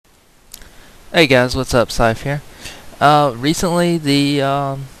Hey guys, what's up? Scythe here. Recently,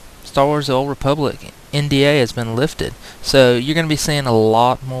 the Star Wars: The Old Republic NDA has been lifted, so you're going to be seeing a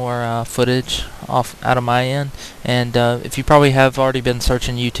lot more footage out of my end. And if you probably have already been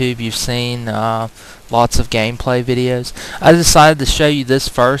searching YouTube, you've seen lots of gameplay videos. I decided to show you this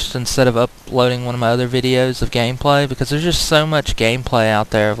first instead of uploading one of my other videos of gameplay because there's just so much gameplay out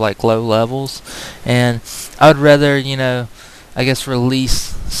there of like low levels, and I would rather, I guess,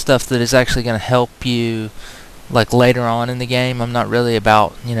 release stuff that is actually going to help you like later on in the game. I'm not really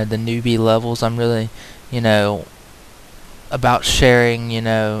about, the newbie levels. I'm really, about sharing,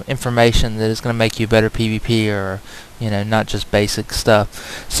 information that is going to make you a better PvP, or, not just basic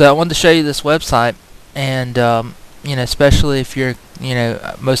stuff. So I wanted to show you this website, and, especially if you're,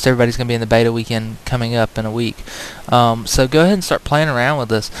 most everybody's going to be in the beta weekend coming up in a week. So go ahead and start playing around with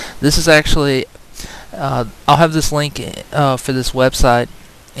this. This is actually, I'll have this link for this website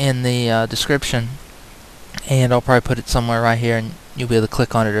in the description, and I'll probably put it somewhere right here, and you'll be able to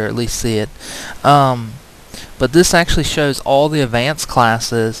click on it or at least see it. But this actually shows all the advanced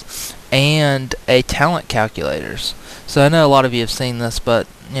classes and a talent calculators. So I know a lot of you have seen this, but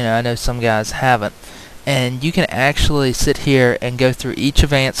I know some guys haven't. And you can actually sit here and go through each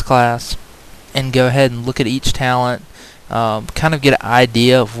advanced class and go ahead and look at each talent, kind of get an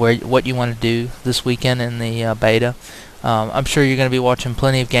idea of what you want to do this weekend in the beta. I'm sure you're going to be watching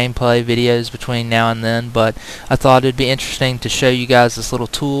plenty of gameplay videos between now and then, but I thought it'd be interesting to show you guys this little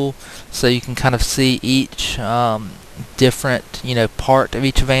tool so you can kind of see each different part of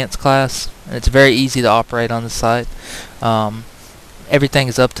each advanced class. And it's very easy to operate on the site. Everything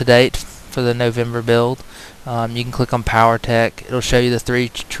is up to date for the November build. You can click on Power Tech. It'll show you the 3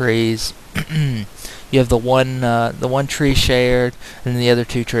 trees. You have the one tree shared and the other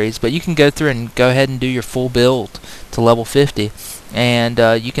 2 trees, but you can go through and go ahead and do your full build to level 50, and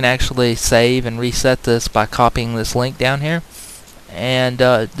you can actually save and reset this by copying this link down here. And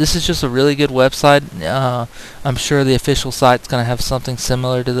this is just a really good website. I'm sure the official site's going to have something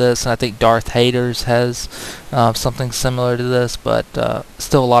similar to this, and I think Darth Haters has something similar to this, but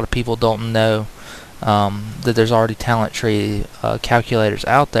still a lot of people don't know that there's already talent tree calculators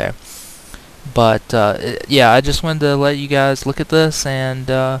out there. But yeah, I just wanted to let you guys look at this,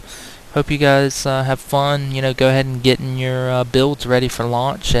 and hope you guys have fun. Go ahead and getting your builds ready for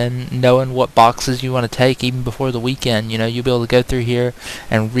launch, and knowing what boxes you want to take even before the weekend. You'll be able to go through here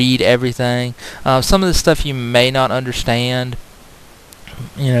and read everything. Some of the stuff you may not understand,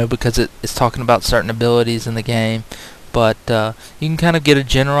 because it's talking about certain abilities in the game. But you can kind of get a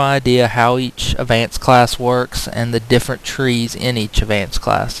general idea how each advanced class works and the different trees in each advanced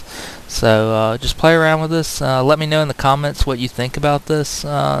class. So just play around with this. Let me know in the comments what you think about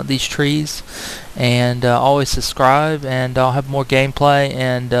these trees, and always subscribe, and I'll have more gameplay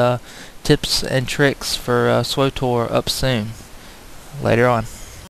and tips and tricks for SWTOR up soon later on.